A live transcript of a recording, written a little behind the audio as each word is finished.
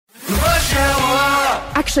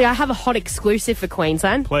Actually, I have a hot exclusive for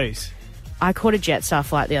Queensland. Please. I caught a Jetstar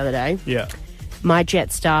flight the other day. Yeah. My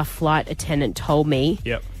Jetstar flight attendant told me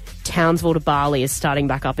Yep. Townsville to Bali is starting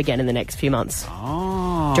back up again in the next few months.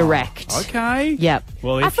 Oh. Direct. Okay. Yep.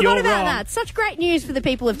 Well, if I forgot you're about wrong, that. Such great news for the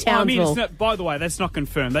people of Well, I Townsville. mean, it's not, by the way, that's not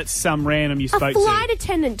confirmed. That's some random you A spoke flight to.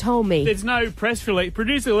 attendant told me. There's no press release.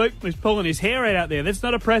 Producer Luke was pulling his hair out there. That's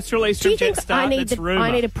not a press release Do you from think Jetstar. That's rumour.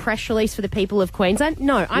 I need a press release for the people of Queensland?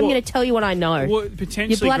 No, I'm going to tell you what I know. Well, potentially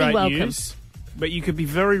You're bloody great welcome. news, but you could be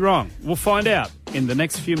very wrong. We'll find out in the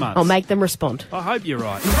next few months. I'll make them respond. I hope you're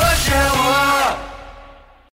right. Rush Hour!